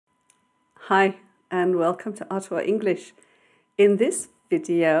Hi, and welcome to Ottawa English. In this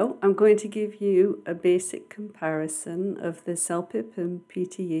video, I'm going to give you a basic comparison of the Celpip and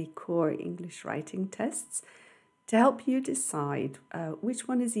PTE Core English writing tests to help you decide which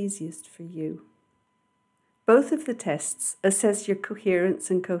one is easiest for you. Both of the tests assess your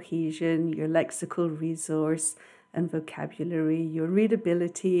coherence and cohesion, your lexical resource and vocabulary, your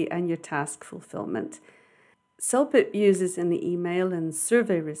readability, and your task fulfillment. Celpip uses an email and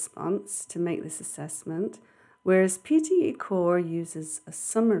survey response to make this assessment, whereas PTE Core uses a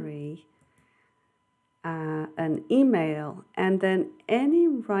summary, an email, and then any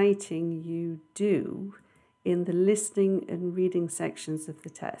writing you do in the listening and reading sections of the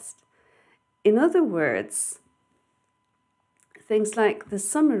test. In other words, things like the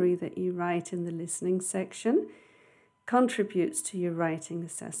summary that you write in the listening section contributes to your writing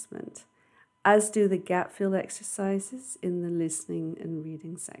assessment, as do the gap fill exercises in the listening and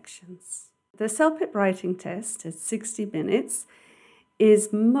reading sections. The Celpip writing test at 60 minutes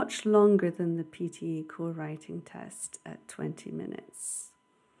is much longer than the PTE Core Writing test at 20 minutes.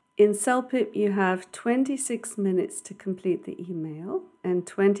 In Celpip, you have 26 minutes to complete the email and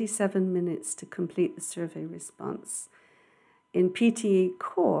 27 minutes to complete the survey response. In PTE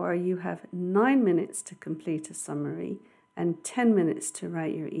Core, you have 9 minutes to complete a summary and 10 minutes to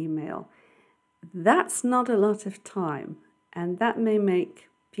write your email. That's not a lot of time, and that may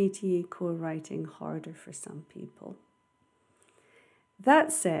make PTE Core writing harder for some people.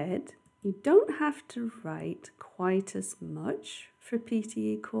 That said, you don't have to write quite as much for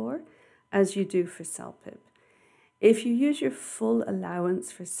PTE Core as you do for Celpip. If you use your full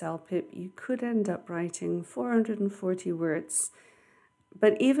allowance for Celpip, you could end up writing 440 words,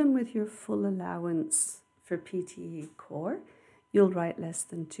 but even with your full allowance for PTE Core, you'll write less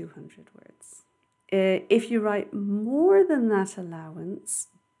than 200 words. If you write more than that allowance,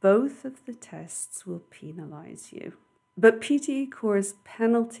 both of the tests will penalize you. But PTE Core's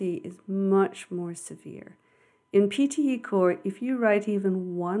penalty is much more severe. In PTE Core, if you write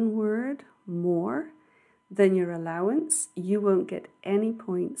even one word more than your allowance, you won't get any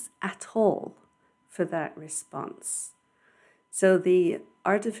points at all for that response. So the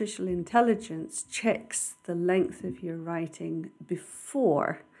artificial intelligence checks the length of your writing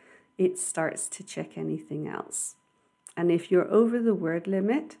before it starts to check anything else. And if you're over the word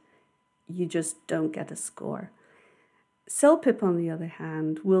limit, you just don't get a score. Celpip, on the other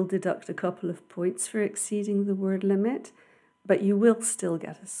hand, will deduct a couple of points for exceeding the word limit, but you will still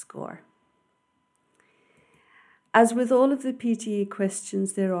get a score. As with all of the PTE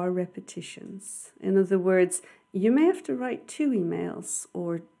questions, there are repetitions. In other words, you may have to write 2 emails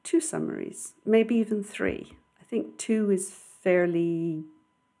or 2 summaries, maybe even 3. I think 2 is fairly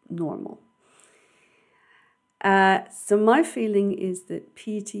normal. So my feeling is that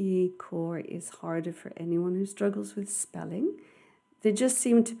PTE Core is harder for anyone who struggles with spelling. There just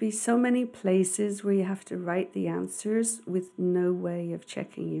seem to be so many places where you have to write the answers with no way of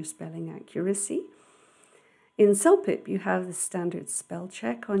checking your spelling accuracy. In Celpip, you have the standard spell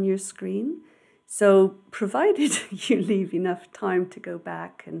check on your screen. So provided you leave enough time to go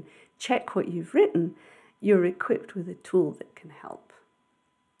back and check what you've written, you're equipped with a tool that can help.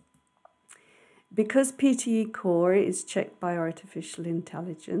 Because PTE Core is checked by artificial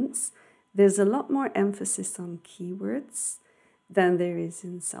intelligence, there's a lot more emphasis on keywords than there is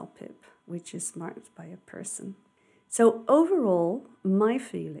in Celpip, which is marked by a person. So overall, my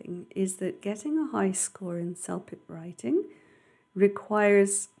feeling is that getting a high score in Celpip writing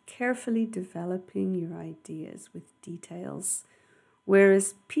requires carefully developing your ideas with details,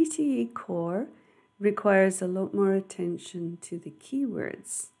 whereas PTE Core requires a lot more attention to the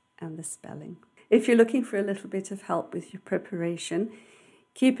keywords and the spelling. If you're looking for a little bit of help with your preparation,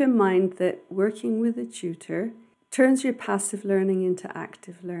 keep in mind that working with a tutor turns your passive learning into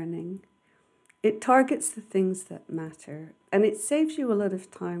active learning. It targets the things that matter, and it saves you a lot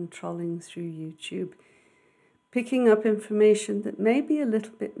of time trawling through YouTube, picking up information that may be a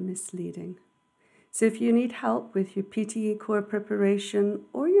little bit misleading. So if you need help with your PTE Core preparation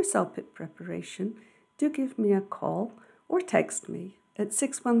or your Celpip preparation, do give me a call or text me at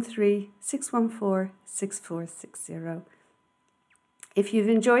 613-614-6460. If you've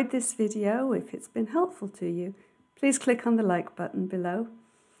enjoyed this video, if it's been helpful to you, please click on the like button below.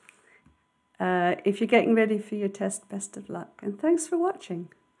 If you're getting ready for your test, best of luck, and thanks for watching.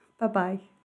 Bye-bye.